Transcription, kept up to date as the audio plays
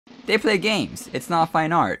They play games. It's not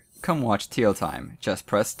fine art. Come watch Teal Time. Just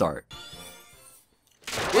press start.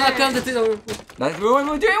 Welcome to Teal. That's what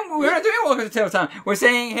we're doing. We're not doing Welcome to Teal Time. We're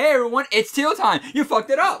saying, hey everyone, it's Teal Time. You fucked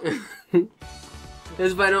it up. This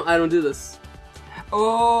is why I don't do this.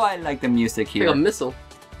 Oh, I like the music here. Like a missile.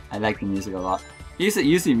 I like the music a lot. You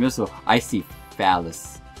see missile. I see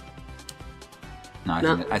phallus.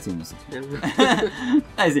 No, I see missile.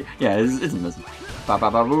 I see. Yeah, it's a missile. Ba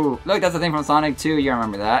ba ba boo. Look, that's the thing from Sonic 2. You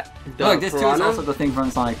remember that? Look, this too is also the thing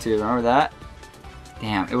from Sonic 2. Remember that?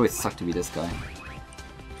 Damn, it would suck to be this guy.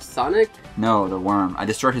 Sonic? No, the worm. I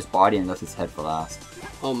destroyed his body and left his head for last.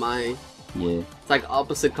 Oh my. Yeah. It's like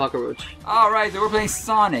opposite cockroach. Alright, so we're playing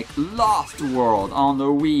Sonic Lost World on the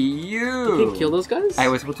Wii U. You can kill those guys? I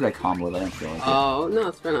was supposed to like combo, but I didn't feel like it. Oh, no,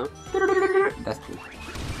 it's fair enough. That's cool.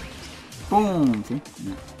 Boom! See?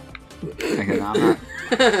 No. Okay, no, I'm not.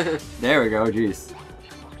 There we go, jeez.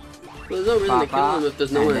 Well, there's no reason to kill them if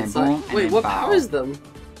there's no one inside. Boom, wait, what powers them?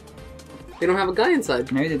 They don't have a guy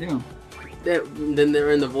inside. Maybe they do. Then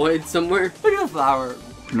they're in the void somewhere. Look at the flower.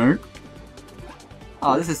 Nerk.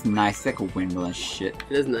 Oh, this is nice. It's like a windmill and shit.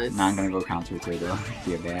 It is nice. Now I'm gonna go counter to it though. It'd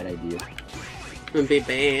be a bad idea. It would be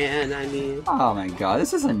bad, I mean. Oh my god,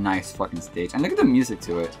 this is a nice fucking stage. And look at the music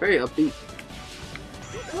to it. It's very upbeat.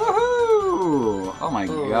 Woohoo! Oh my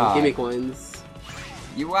god. Gimme coins.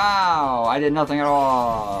 Wow! I did nothing at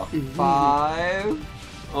all. 5.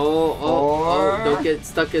 Oh, don't get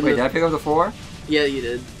stuck in Wait, did I pick up the 4? Yeah, you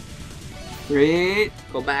did. 3.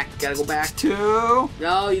 Go back, gotta go back. 2.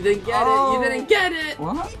 No, you didn't get it. You didn't get it.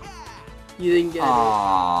 What? You didn't get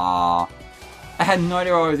Aww. I had no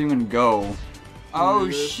idea where I was even gonna go. Oh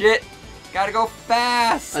shit! Gotta go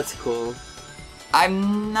fast! That's cool.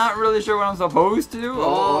 I'm not really sure what I'm supposed to do.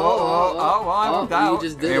 Well, I worked out. You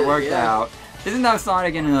just did it worked out. Isn't that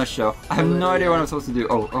Sonic in a show? I have no idea what I'm supposed to do.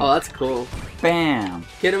 Oh, that's cool. Bam!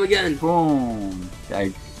 Get him again. Boom!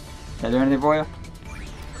 Did I do anything for you?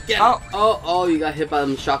 Get him. Oh, you got hit by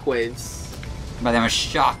them shockwaves. By them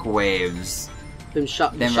shockwaves. Them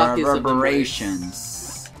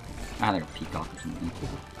reverberations. I had like a peacock or something.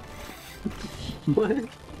 What?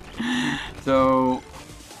 So,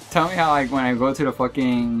 tell me how like when I go to the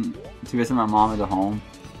fucking to visit my mom at the home.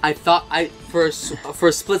 I thought for a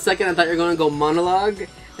split second I thought you were gonna go monologue, and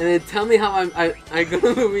then tell me how I go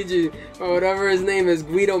to Luigi or whatever his name is,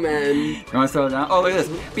 Guido Man. You wanna slow it down? Oh look at this!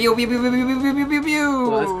 Pew pew pew pew pew pew pew pew pew.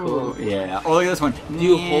 Oh, that's cool. Yeah. Oh look at this one. Do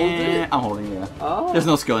you hold it? I'm holding it. Yeah. Oh. There's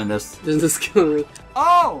no skill in this. There's no skill.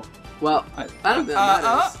 Oh. Well, I don't think that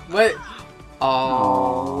matters. Wait.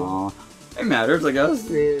 Oh. It matters, I guess.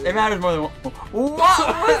 Yeah. It matters more than what?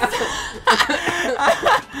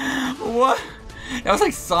 What? That was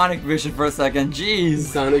like Sonic Vision for a second. Jeez.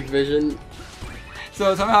 Sonic Vision.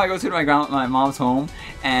 So somehow I go to my mom's home,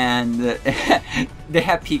 and they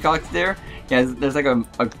have peacocks there. Yeah, there's like a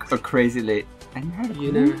crazy late.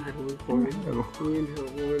 You never had a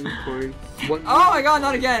unicorn. What? Oh my god,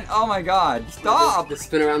 not again! Oh my god, stop! The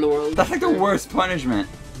spin around the world. That's like the worst punishment.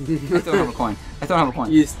 I still don't have a coin. I still don't have a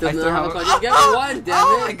coin. You still don't have a coin. You get one, damn it!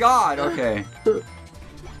 Oh my god, okay.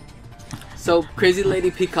 So, Crazy Lady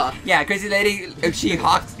Peacock. Yeah, Crazy Lady, she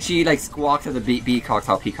like squawks at the peacocks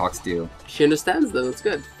how peacocks do. She understands them, it's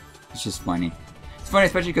good. It's just funny. It's funny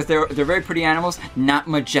especially because they're very pretty animals, not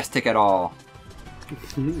majestic at all.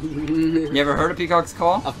 You ever heard a peacock's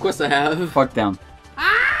call? Of course I have. Fuck them.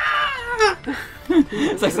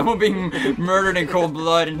 It's like someone being murdered in cold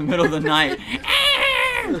blood in the middle of the night.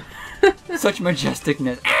 Such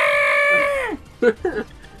majesticness.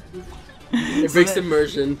 It breaks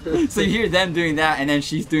immersion. So you hear them doing that, and then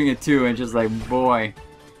she's doing it too, and just like, boy,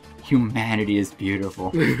 humanity is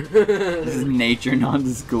beautiful. This is nature, not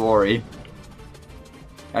this glory.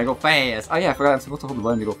 Gotta go fast. Oh yeah, I forgot I'm supposed to hold the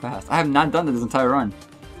button to go fast. I have not done this entire run.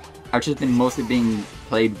 I've just been mostly being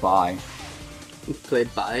played by.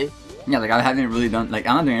 Played by? Yeah, like I haven't really done, like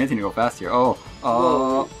I'm not doing anything to go fast here. Oh.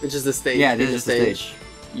 It's just the stage. Yeah, this is just the stage.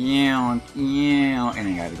 Yeah, and then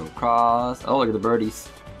you gotta go across. Oh, look at the birdies.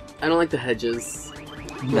 I don't like the hedges.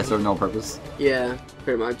 That serve no purpose. Yeah,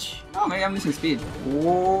 pretty much. Oh, maybe I'm missing speed.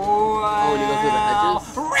 Whoa. Oh, when you go through the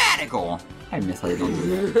hedges? Radical! I miss how they don't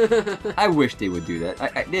do that. I wish they would do that.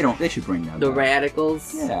 They don't. They should bring that The back.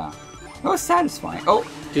 radicals? Yeah. That was satisfying. Oh.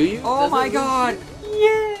 Do you? Oh my god!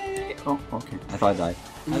 Yay! Oh, okay. I thought I died.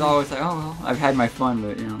 I thought I was like, oh well, I've had my fun,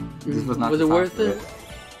 but you know, this was not Was the it time worth for it?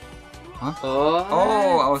 Huh?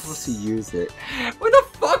 Oh, I was supposed to use it. What the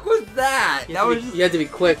fuck was that? That was just... You had to be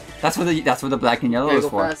quick. That's what the black and yellow is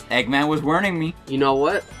for. Fast. Eggman was warning me. You know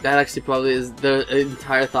what? That actually probably is the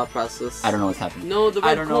entire thought process. I don't know what's happening. No, the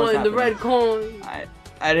red coin, the red coin. I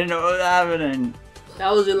didn't know what was happening.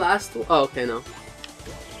 That was your last one. Oh, okay, no.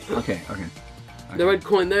 Okay. The red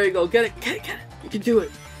coin. There you go. Get it. You can do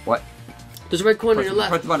it. What? There's a red coin on your left.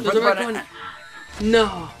 Press the button. There's a red coin.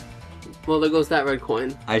 No. Well, there goes that red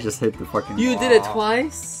coin. I just hit the fucking You wall. did it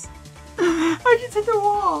twice? I just hit the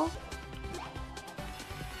wall.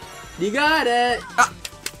 You got it. Ah.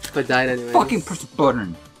 But died anyway. Fucking push the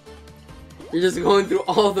button. You're just going through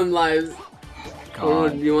all of them lives. God. Oh,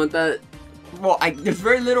 do you want that? Well, there's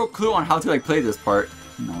very little clue on how to like play this part.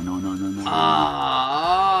 No.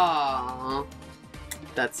 Ah,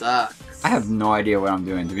 that sucks. I have no idea what I'm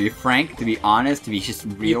doing. To be frank, to be honest, to be just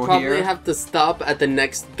real you probably here. have to stop at the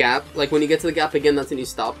next gap. Like when you get to the gap again, that's when you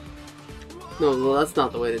stop. No, well, that's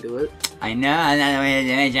not the way to do it. I know, that's not the way to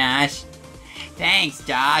do it, Josh. Thanks,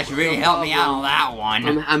 Josh. You really helped me out on that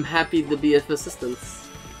one. I'm happy to be of assistance.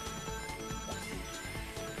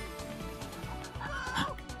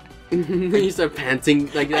 You start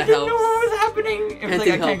panting, like that I didn't helps. know what was happening. It was like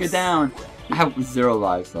I can't get down. I have 0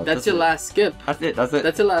 lives left. That's your last skip. That's it. That's it.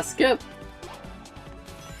 That's your last skip.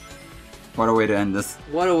 What a way to end this.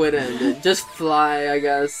 What a way to end it. Just fly, I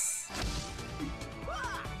guess.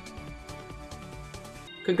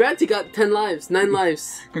 Congrats, you got 10 lives. 9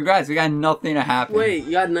 lives. Congrats, we got nothing to happen. Wait,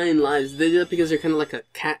 you got 9 lives. They did that because you're kind of like a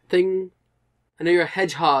cat thing? I know you're a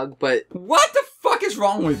hedgehog, but... What the fuck is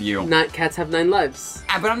wrong with you? Not cats have 9 lives.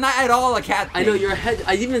 But I'm not at all a cat thing. I know, you're a hedge...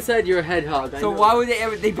 I even said you're a hedgehog. So why would they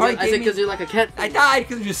ever... They probably I said because you're like a cat thing. I died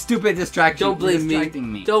because of your stupid distraction. Don't blame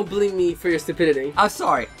me. Don't blame me for your stupidity. I'm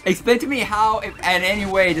sorry. Explain to me how, if in any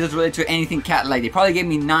way, this is related to anything cat-like. They probably gave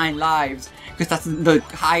me 9 lives because that's the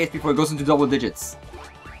highest before it goes into double digits.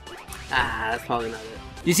 Ah, that's probably not it.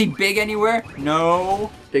 Do you see Big anywhere?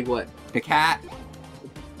 No. Big what? The cat.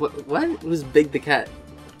 What? Who's Big the Cat?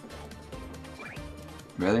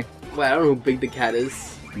 Really? Wait, I don't know who Big the Cat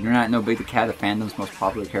is. You do not know Big the Cat, the fandom's most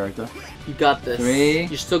popular character? You got this. 3.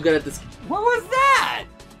 You're still good at this. What was that?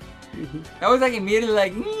 That was like immediately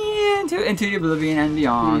like into the oblivion and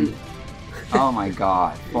beyond. Oh my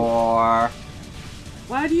god. 4.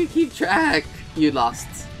 Why do you keep track? You lost.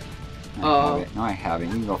 No, I haven't.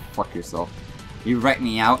 You can go fuck yourself. You write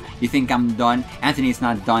me out. You think I'm done. Anthony's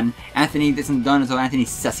not done. Anthony isn't done until Anthony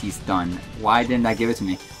says he's done. Why didn't I give it to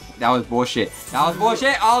me? That was bullshit. That was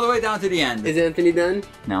bullshit all the way down to the end. Is Anthony done?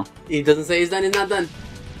 No. He doesn't say he's done. He's not done.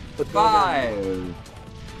 5.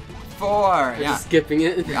 4. You're just skipping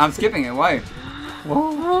it. I'm skipping it. Why?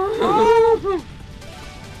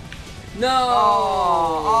 No!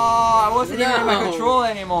 Oh, I wasn't even in my control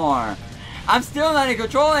anymore. I'm still not in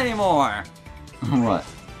control anymore. What?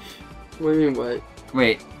 What do you mean what?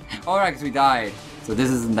 Wait. Oh, right, because we died. So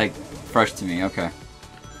this isn't like fresh to me. Okay.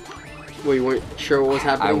 Well, you weren't sure what was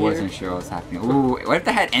happening. I wasn't sure what was happening. Ooh, what if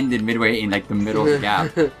that had ended midway in like the middle of the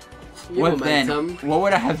gap? What then? What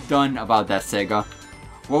would I have done about that, Sega?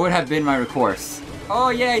 What would have been my recourse? Oh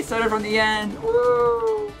yeah, he started from the end.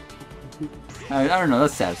 Woo! I don't know.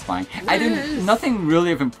 That's satisfying. I didn't. Nothing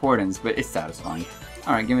really of importance, but it's satisfying.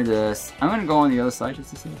 All right, give me this. I'm gonna go on the other side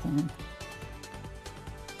just to see what's on here.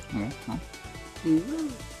 Okay.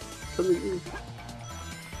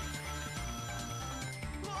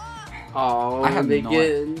 Oh, I have it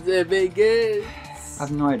begins. It begins. I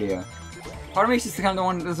have no idea. Part of me is just the kind of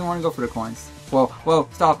one that doesn't want to go for the coins. Whoa,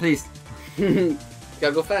 stop, please.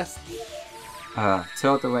 Gotta go fast.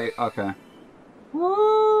 Tilt away. Okay.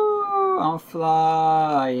 Woo! I'm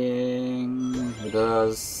flying. It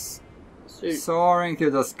does. Soaring through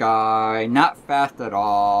the sky. Not fast at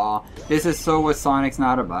all. This is so what Sonic's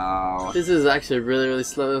not about. This is actually really, really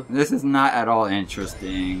slow. This is not at all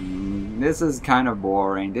interesting. This is kind of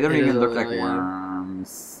boring. They don't even look like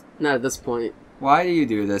worms. Not at this point. Why do you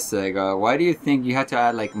do this, Sega? Why do you think you had to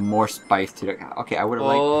add like more spice to the... Okay, I would have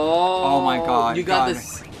liked... Oh my god. You got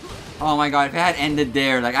this. Oh my god, if it had ended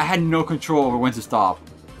there, like I had no control over when to stop.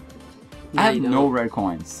 I have no red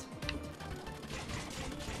coins.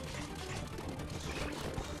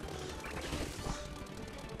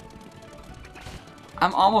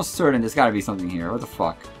 I'm almost certain there's gotta be something here. What the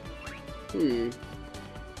fuck?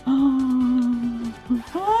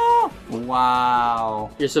 Wow.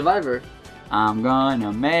 You're a survivor. I'm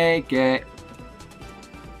gonna make it.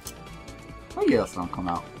 What year did that song come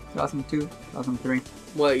out? 2002? 2003?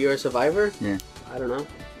 What, you're a survivor? Yeah. I don't know.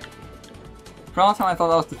 For a long time I thought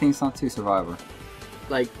that was the theme song to Survivor.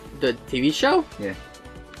 Like, the TV show? Yeah.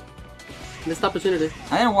 Missed opportunity.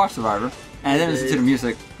 I didn't watch Survivor. And I didn't listen to the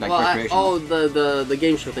music, like, recreational. The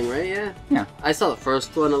game show thing, right? Yeah? Yeah. I saw the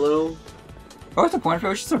first one a little. What was the point of it? It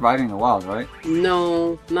was just surviving in the wild, right?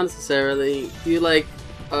 No, not necessarily. You, like,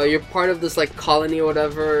 you're part of this, like, colony or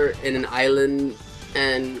whatever in an island,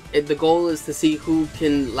 and the goal is to see who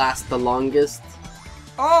can last the longest.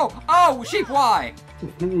 Oh! Sheep, why?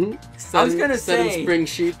 I was gonna say spring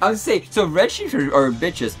sheep. I was say so red sheep are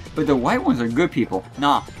bitches, but the white ones are good people.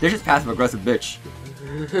 Nah, they're just passive aggressive bitch.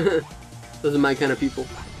 Those are my kind of people.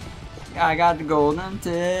 I got the golden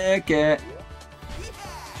ticket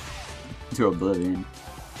to oblivion.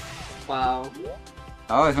 Wow.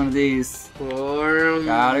 Oh, it's one of these.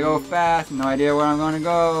 Gotta go fast. No idea where I'm gonna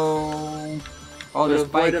go. Oh, there's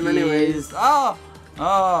spikies. Anyways. Oh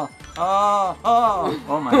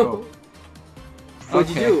my god. What'd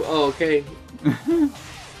you do? Oh, okay.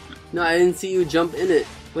 No, I didn't see you jump in it.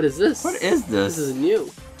 What is this? What is this? This is new.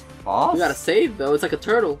 Boss? You gotta save though. It's like a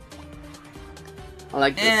turtle. I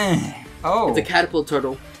like this. Oh. It's a catapult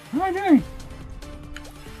turtle. What am I doing?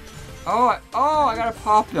 Oh, I gotta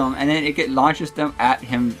pop them, and then it launches them at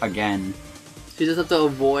him again. So you just have to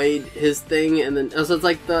avoid his thing, and then so it's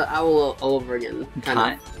like the owl all over again.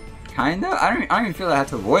 Kinda? I don't even feel like I have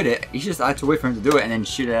to avoid it. You just have to wait for him to do it and then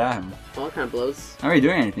shoot it at him. Oh, that kind of blows. Not really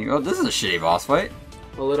doing anything. Oh, this is a shitty boss fight.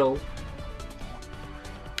 A little.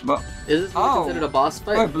 But is this really considered a boss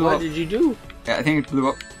fight? What did you do? Yeah, I think it blew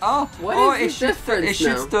up. Oh, what is the difference It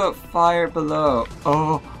shoots the fire below.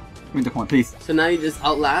 Oh, give me the point, please. So now you just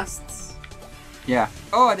outlasts? Yeah.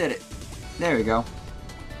 Oh, I did it. There we go.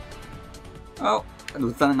 Oh,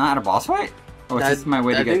 was that not a boss fight? Oh, it's just my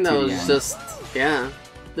way to get to the end. I think that was just, yeah.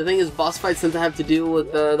 The thing is, boss fights tend to have to deal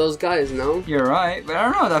with those guys, no? You're right, but I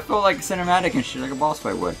don't know, that felt like cinematic and shit, like a boss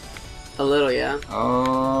fight would. A little, yeah.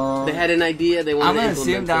 Oh. They had an idea, they wanted to implement it. I'm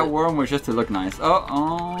gonna assume that worm was just to look nice.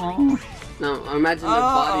 Oh. No, I imagine their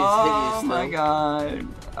bodies hideous, though. Oh my god.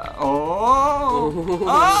 Oh!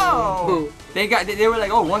 They were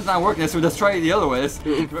like, oh, one's not working, so let's try the other way.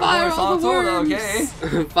 Fire all the worms!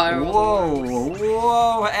 Okay. Fire all the worms.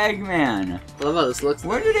 Whoa, Eggman. I love how this looks.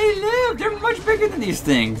 Where do they live? They're much bigger than these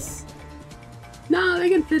things. Nah, they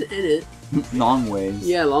can fit in it. Long ways.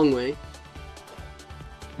 Yeah, long way.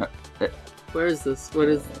 Where is this? What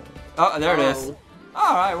is... Oh, there it is.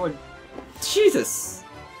 Alright, well, Jesus.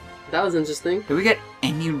 That was interesting. Did we get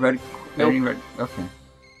any red? Nope. Any red? Okay.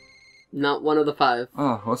 Not one of the 5.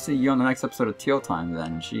 Oh, we'll see you on the next episode of Teal Time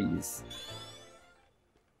then. Jeez.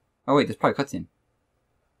 Oh wait, there's probably a cutscene.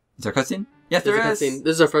 Is there a cutscene? Yes, there is. This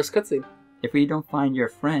is our first cutscene. If we don't find your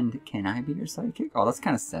friend, can I be your sidekick? Oh, that's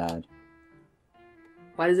kind of sad.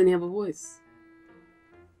 Why doesn't he have a voice?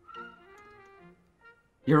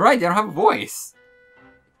 You're right, they don't have a voice.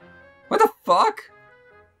 What the fuck?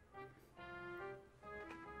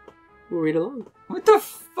 We'll read along. What the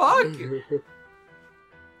fuck?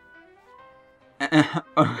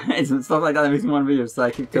 It's stuff like that makes me want to be your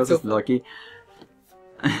sidekick. Feels so lucky.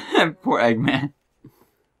 Poor Eggman.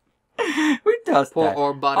 Who does Poor that?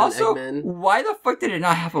 Orbot also, and Eggman. Why the fuck did it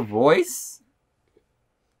not have a voice?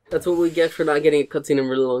 That's what we get for not getting a cutscene in a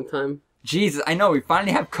really long time. Jesus, I know, we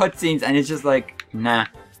finally have cutscenes and it's just like, nah.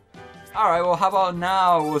 Alright, well how about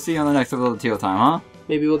now we'll see you on the next episode of Teal Time, huh?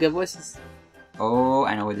 Maybe we'll get voices. Oh,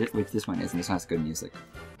 I know what this one is, and this one has good music.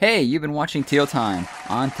 Hey, you've been watching Teal Time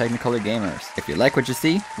on Technicolor Gamers. If you like what you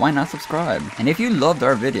see, why not subscribe? And if you loved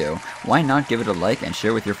our video, why not give it a like and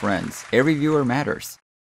share with your friends? Every viewer matters.